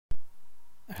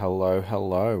Hello,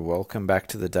 hello. Welcome back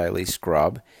to the Daily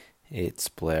Scrub. It's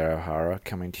Blair O'Hara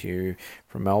coming to you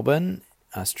from Melbourne,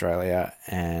 Australia,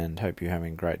 and hope you're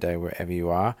having a great day wherever you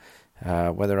are.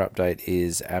 Weather update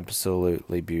is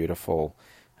absolutely beautiful.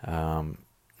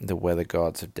 The weather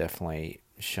gods have definitely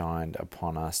shined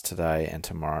upon us today, and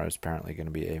tomorrow is apparently going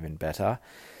to be even better.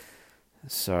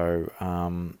 So,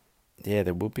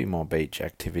 there will be more beach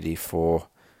activity for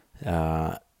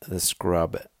the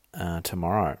Scrub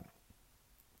tomorrow.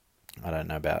 I don't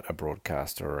know about a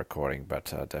broadcast or a recording,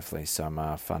 but definitely some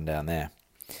fun down there.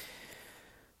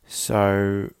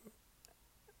 So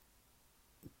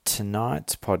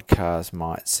tonight's podcast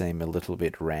might seem a little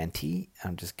bit ranty.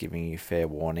 I'm just giving you fair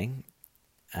warning.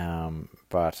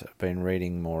 But I've been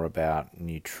reading more about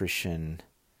nutrition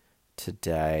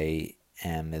today,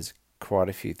 and there's quite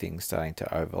a few things starting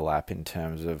to overlap in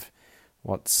terms of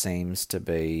what seems to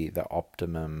be the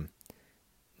optimum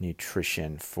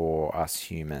nutrition for us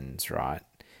humans, right?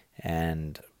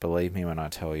 And believe me when I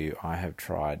tell you, I have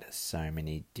tried so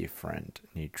many different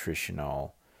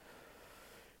nutritional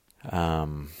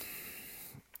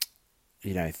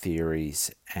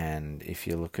theories. And if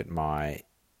you look at my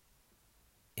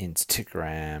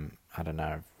Instagram, I don't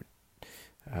know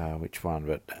which one,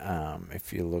 but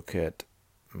if you look at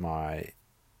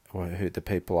the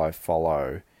people I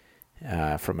follow,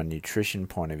 from a nutrition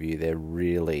point of view, they're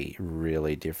really,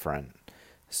 really different.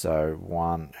 So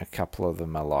a couple of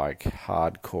them are like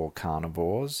hardcore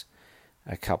carnivores.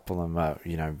 A couple of them are,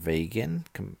 vegan,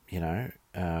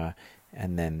 and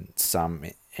then some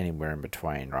anywhere in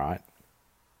between, right?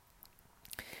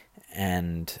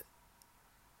 And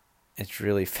it's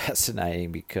really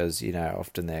fascinating because,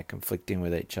 often they're conflicting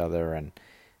with each other, and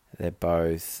they've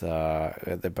both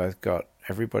got,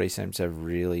 everybody seems to have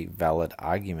really valid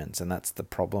arguments, and that's the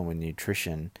problem with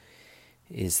nutrition,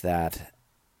 is that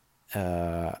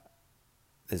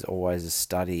there's always a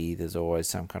study, there's always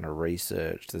some kind of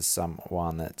research, there's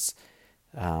someone that's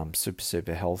super,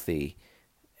 super healthy,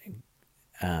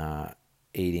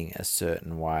 eating a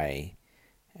certain way,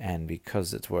 and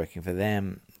because it's working for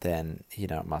them, then,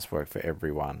 it must work for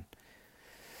everyone.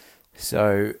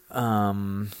 So,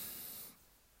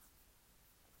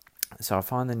 So I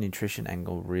find the nutrition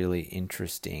angle really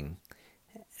interesting,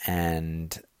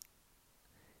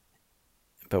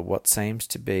 but what seems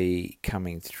to be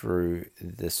coming through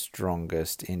the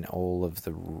strongest in all of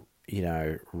the,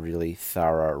 really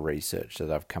thorough research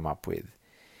that I've come up with,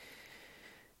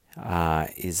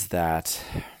 is that,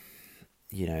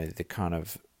 the kind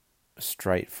of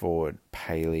straightforward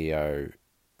paleo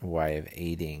way of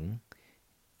eating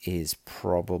is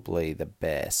probably the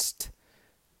best,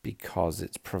 because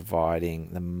it's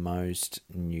providing the most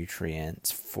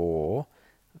nutrients for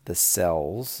the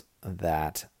cells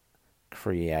that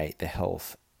create the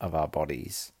health of our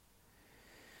bodies.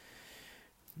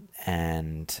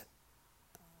 And,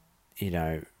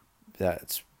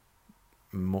 that's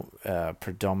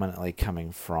predominantly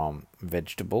coming from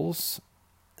vegetables,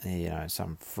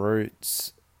 some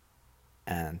fruits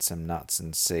and some nuts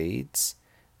and seeds.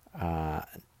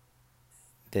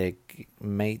 Their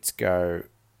meats go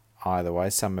either way.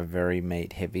 Some are very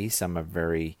meat heavy, some are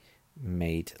very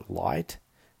meat light.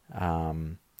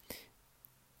 I'm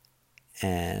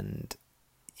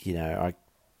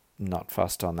not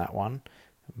fussed on that one,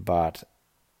 but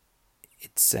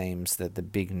it seems that the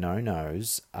big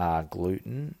no-nos are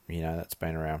gluten, that's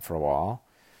been around for a while,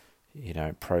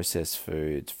 processed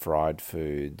foods, fried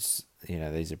foods,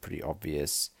 these are pretty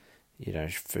obvious,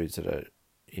 foods that are,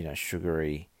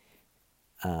 sugary,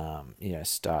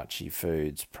 starchy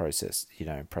foods, processed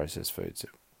foods.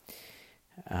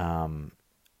 And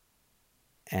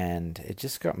it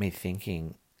just got me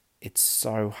thinking, it's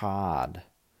so hard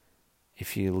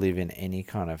if you live in any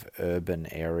kind of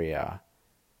urban area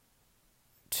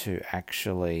to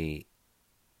actually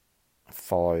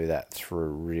follow that through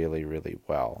really, really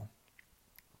well.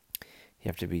 You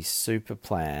have to be super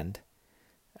planned,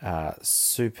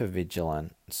 super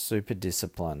vigilant, super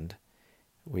disciplined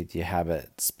with your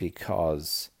habits,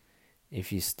 because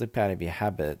if you slip out of your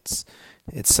habits,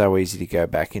 it's so easy to go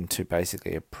back into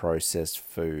basically a processed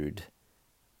food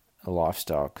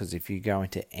lifestyle. Because if you go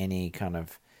into any kind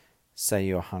of, say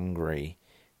you're hungry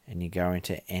and you go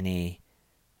into any,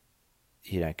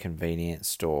 convenience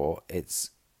store, it's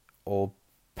all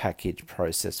packaged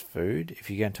processed food. If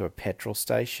you go into a petrol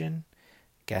station,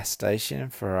 gas station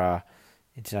for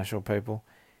international people,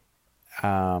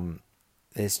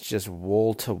 there's just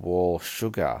wall-to-wall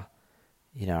sugar.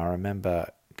 I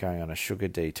remember going on a sugar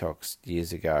detox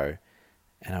years ago,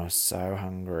 and I was so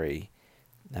hungry,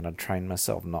 and I trained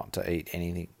myself not to eat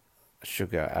anything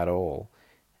sugar at all.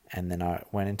 And then I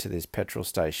went into this petrol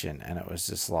station, and it was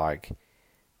just like,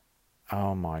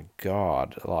 oh my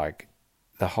God, like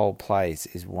the whole place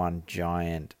is one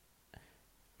giant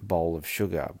bowl of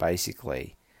sugar,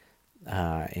 basically,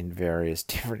 in various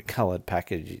different coloured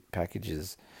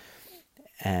packages.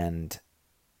 And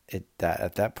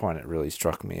at that point, it really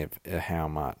struck me of how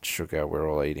much sugar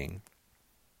we're all eating.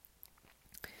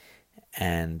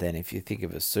 And then if you think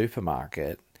of a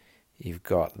supermarket, you've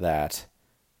got that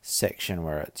section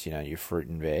where it's, your fruit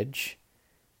and veg,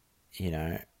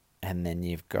 and then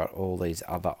you've got all these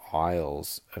other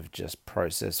aisles of just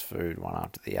processed food, one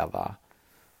after the other,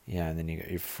 and then you've got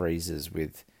your freezers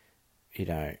with,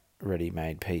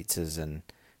 ready-made pizzas and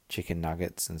chicken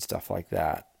nuggets and stuff like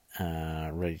that,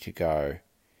 ready to go.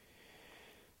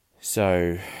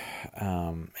 So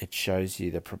it shows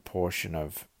you the proportion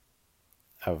of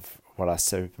what our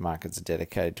supermarkets are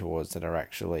dedicated towards that are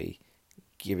actually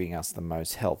giving us the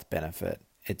most health benefit.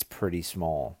 It's pretty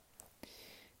small.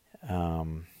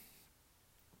 And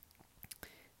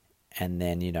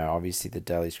then, obviously the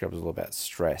Daily Scrub is all about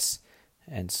stress.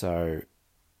 And so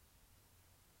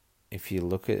if you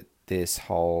look at this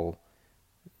whole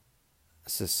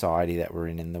society that we're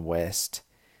in the West,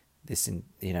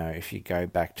 if you go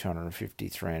back 250,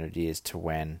 300 years to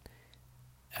when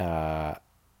the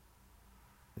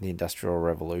Industrial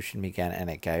Revolution began, and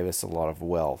it gave us a lot of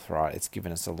wealth, right? It's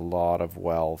given us a lot of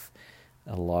wealth,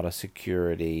 a lot of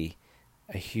security,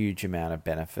 a huge amount of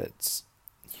benefits,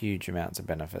 huge amounts of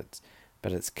benefits,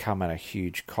 but it's come at a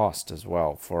huge cost as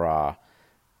well for our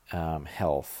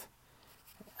health.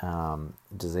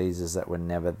 Diseases that were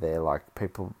never there, like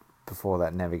people before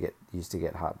that used to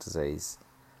get heart disease.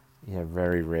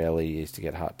 Very rarely used to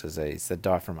get heart disease. They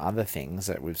die from other things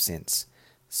that we've since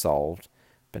solved,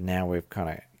 but now we're kind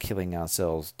of killing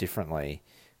ourselves differently.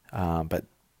 But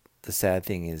the sad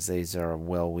thing is these are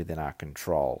well within our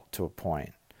control to a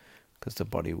point, because the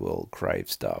body will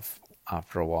crave stuff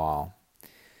after a while.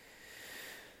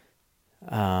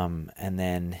 And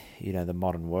then, the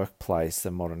modern workplace,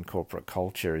 the modern corporate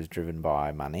culture is driven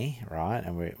by money, right?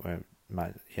 And we're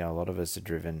a lot of us are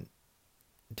driven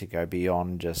to go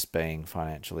beyond just being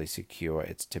financially secure.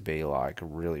 It's to be like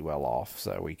really well off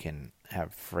so we can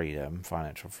have freedom,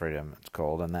 financial freedom it's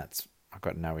called. And I've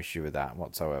got no issue with that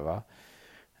whatsoever.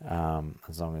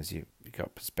 As long as you've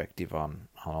got perspective on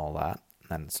all that.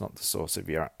 And it's not the source of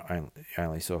your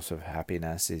only source of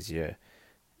happiness is your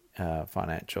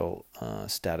financial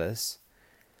status.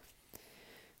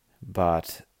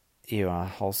 But our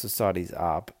whole society's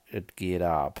geared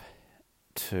up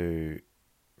to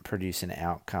produce an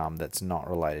outcome that's not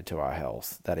related to our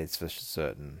health. That is for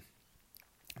certain.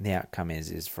 The outcome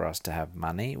is for us to have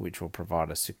money, which will provide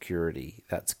us security.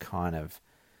 That's kind of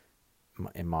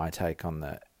in my take on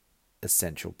the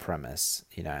essential premise,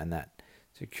 and that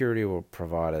security will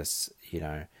provide us,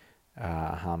 a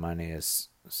harmonious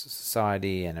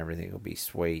society, and everything will be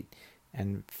sweet.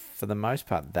 And for the most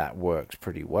part, that works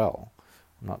pretty well.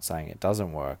 I'm not saying it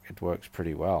doesn't work. It works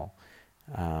pretty well.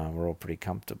 We're all pretty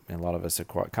comfortable. A lot of us are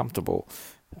quite comfortable.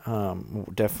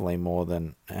 Definitely more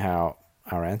than how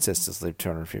our ancestors lived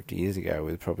 250 years ago,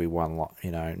 with probably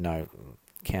no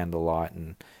candlelight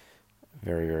and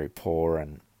very, very poor,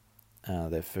 and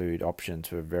their food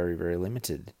options were very, very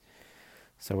limited.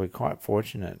 So we're quite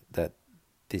fortunate that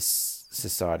this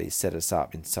society set us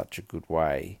up in such a good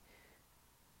way.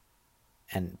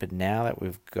 But now that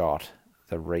we've got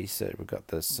the research, we've got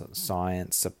the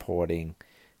science supporting,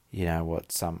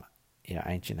 what some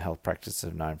ancient health practices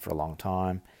have known for a long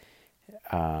time,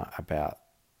 about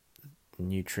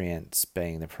nutrients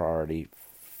being the priority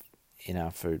in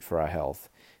our food for our health,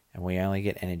 and we only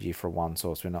get energy from one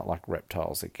source. We're not like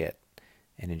reptiles that get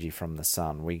energy from the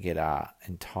sun. We get our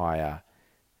entire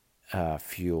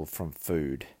fuel from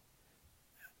food,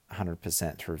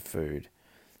 100% through food.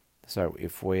 So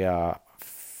if we are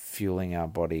fueling our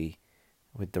body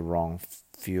with the wrong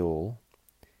fuel,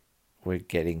 we're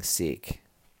getting sick.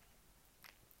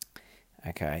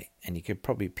 Okay, and you could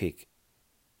probably pick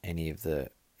any of the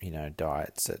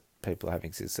diets that people are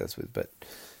having success with, but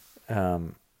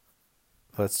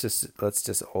let's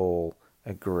just all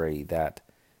agree that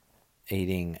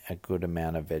eating a good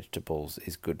amount of vegetables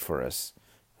is good for us.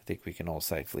 I think we can all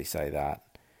safely say that.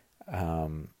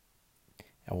 And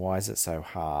why is it so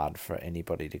hard for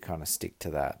anybody to kind of stick to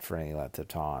that for any length of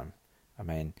time? I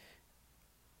mean,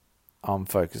 I'm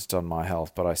focused on my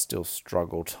health, but I still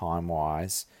struggle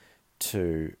time-wise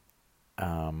to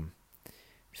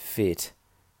fit,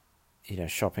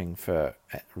 shopping for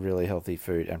really healthy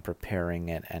food and preparing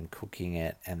it and cooking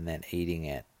it and then eating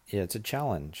it. It's a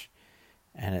challenge.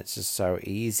 And it's just so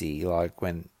easy, like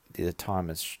when the time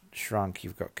has shrunk.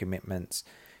 You've got commitments,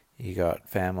 you got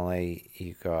family,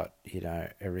 you got,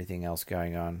 everything else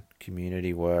going on,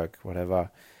 community work,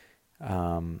 whatever.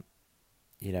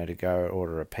 To go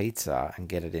order a pizza and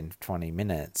get it in 20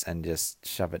 minutes and just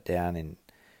shove it down in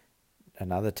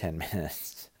another 10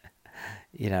 minutes,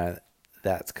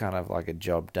 that's kind of like a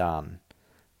job done,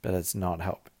 but it's not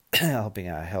helping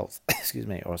our health, excuse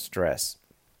me, or stress.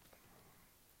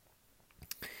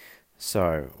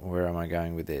 So where am I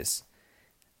going with this?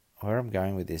 Where I'm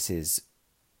going with this is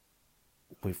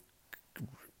we've,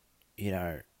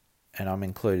 and I'm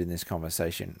included in this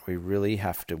conversation, we really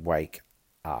have to wake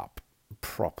up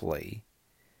properly.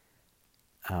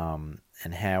 And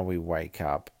how we wake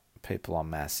up people en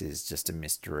masse is just a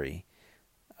mystery,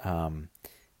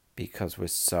 because we're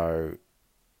so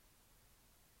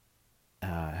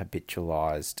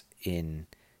habitualized in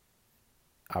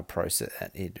our process,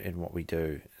 in what we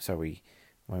do. So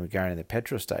when we go into the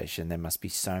petrol station, there must be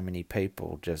so many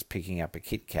people just picking up a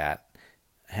Kit Kat,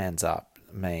 hands up,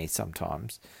 me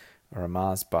sometimes, or a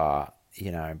Mars bar,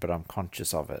 but I'm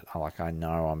conscious of it. I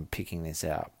know I'm picking this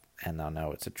out, and I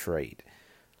know it's a treat.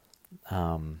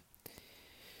 When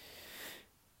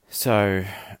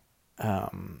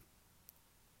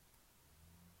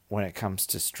it comes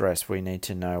to stress, we need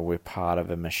to know we're part of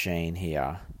a machine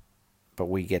here, but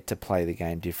we get to play the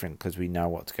game different because we know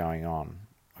what's going on.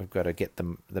 We've got to get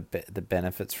the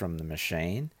benefits from the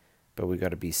machine, but we've got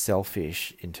to be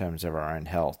selfish in terms of our own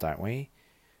health, don't we?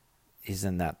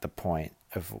 Isn't that the point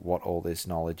of what all this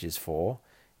knowledge is for?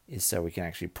 Is so we can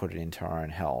actually put it into our own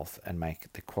health and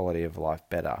make the quality of life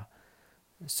better,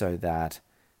 so that,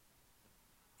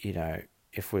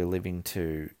 if we're living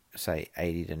to, say,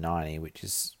 80 to 90, which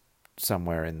is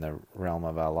somewhere in the realm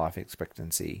of our life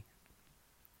expectancy,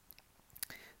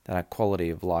 that our quality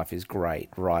of life is great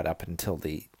right up until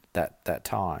that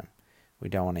time. We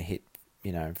don't want to hit,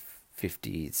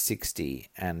 50, 60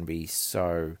 and be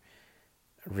so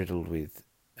riddled with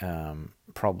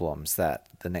problems that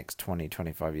the next 20,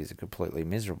 25 years are completely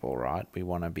miserable, right? We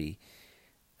want to be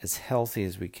as healthy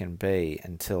as we can be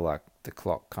until the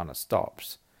clock kind of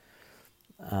stops.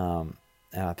 And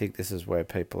I think this is where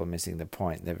people are missing the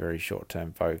point. They're very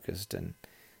short-term focused, and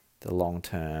the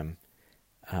long-term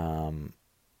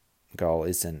goal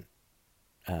isn't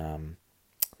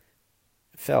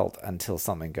felt until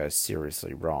something goes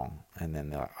seriously wrong. And then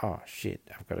they're like, oh, shit,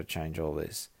 I've got to change all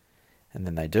this. And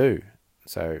then they do.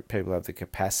 So people have the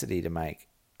capacity to make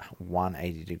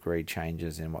 180-degree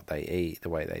changes in what they eat, the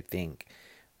way they think.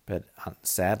 But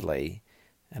sadly,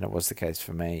 and it was the case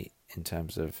for me in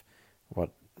terms of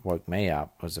what woke me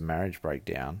up was a marriage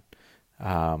breakdown.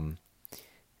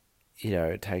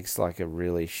 It takes like a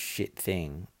really shit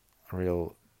thing, a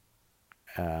real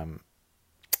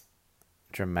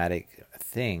dramatic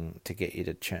thing to get you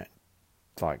to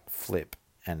flip,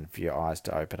 and for your eyes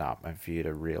to open up and for you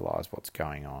to realize what's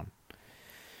going on.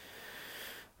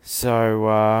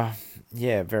 So,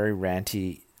 very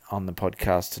ranty on the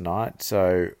podcast tonight.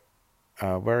 So,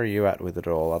 where are you at with it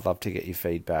all? I'd love to get your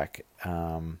feedback.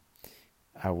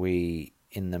 Are we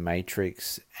in the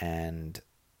matrix and,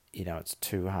 it's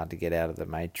too hard to get out of the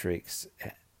matrix?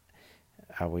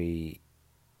 Are we,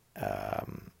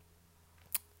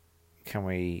 can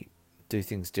we do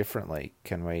things differently?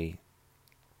 Can we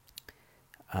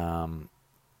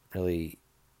really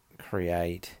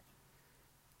create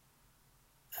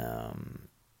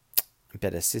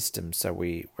better systems so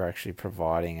we're actually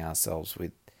providing ourselves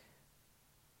with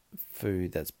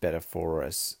food that's better for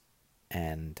us,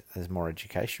 and there's more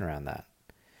education around that?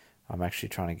 I'm actually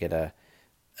trying to get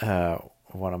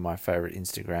one of my favorite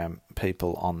Instagram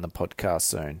people on the podcast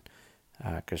soon,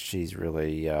 because she's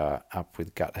really up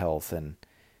with gut health and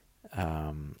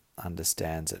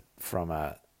understands it from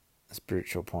a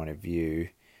spiritual point of view,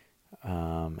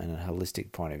 and a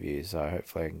holistic point of view. So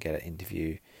hopefully I can get an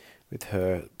interview with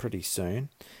her pretty soon.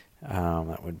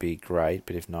 That would be great,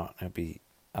 but if not, it'll be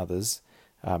others,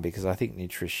 because I think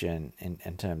nutrition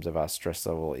in terms of our stress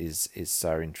level is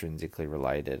so intrinsically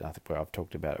related. I think I've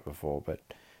talked about it before, but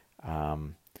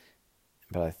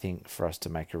I think for us to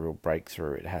make a real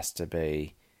breakthrough, it has to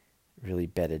be really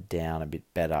bedded down a bit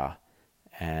better.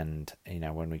 And,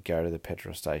 when we go to the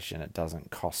petrol station, it doesn't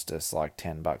cost us like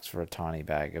 $10 for a tiny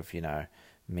bag of,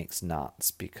 mixed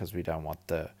nuts, because we don't want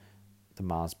the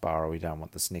Mars bar, or we don't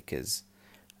want the Snickers,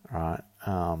 right?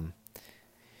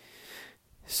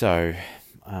 So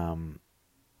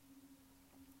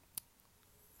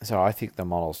I think the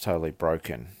model's totally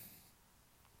broken.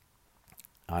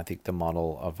 I think the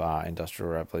model of our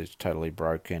industrial revolution is totally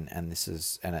broken, and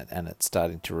it's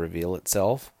starting to reveal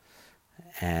itself.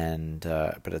 and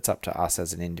but it's up to us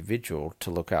as an individual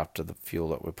to look after the fuel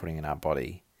that we're putting in our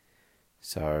body.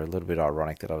 So a little bit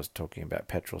ironic that I was talking about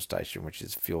petrol station, which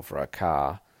is fuel for our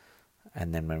car,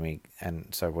 and then when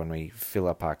we fill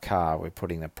up our car, we're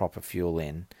putting the proper fuel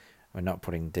in. We're not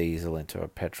putting diesel into a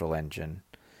petrol engine.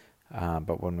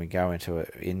 But when we go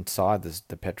inside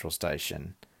the petrol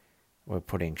station, we're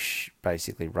putting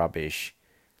basically rubbish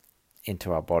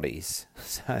into our bodies.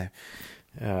 So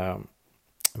a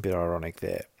bit ironic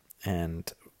there. And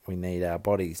we need our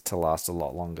bodies to last a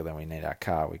lot longer than we need our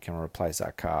car. We can replace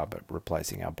our car, but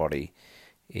replacing our body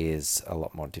is a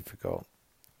lot more difficult.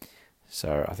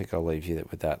 So I think I'll leave you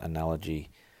with that analogy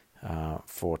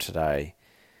for today.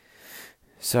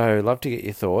 So love to get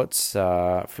your thoughts.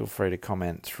 Feel free to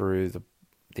comment through the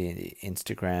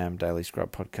Instagram Daily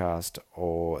Scrub Podcast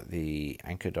or the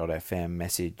Anchor.fm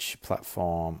message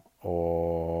platform,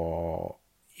 or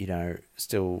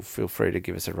still feel free to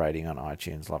give us a rating on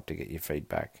iTunes. Love to get your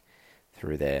feedback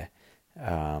through there.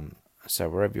 So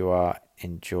wherever you are,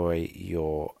 enjoy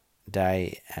your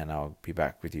day, and I'll be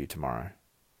back with you tomorrow.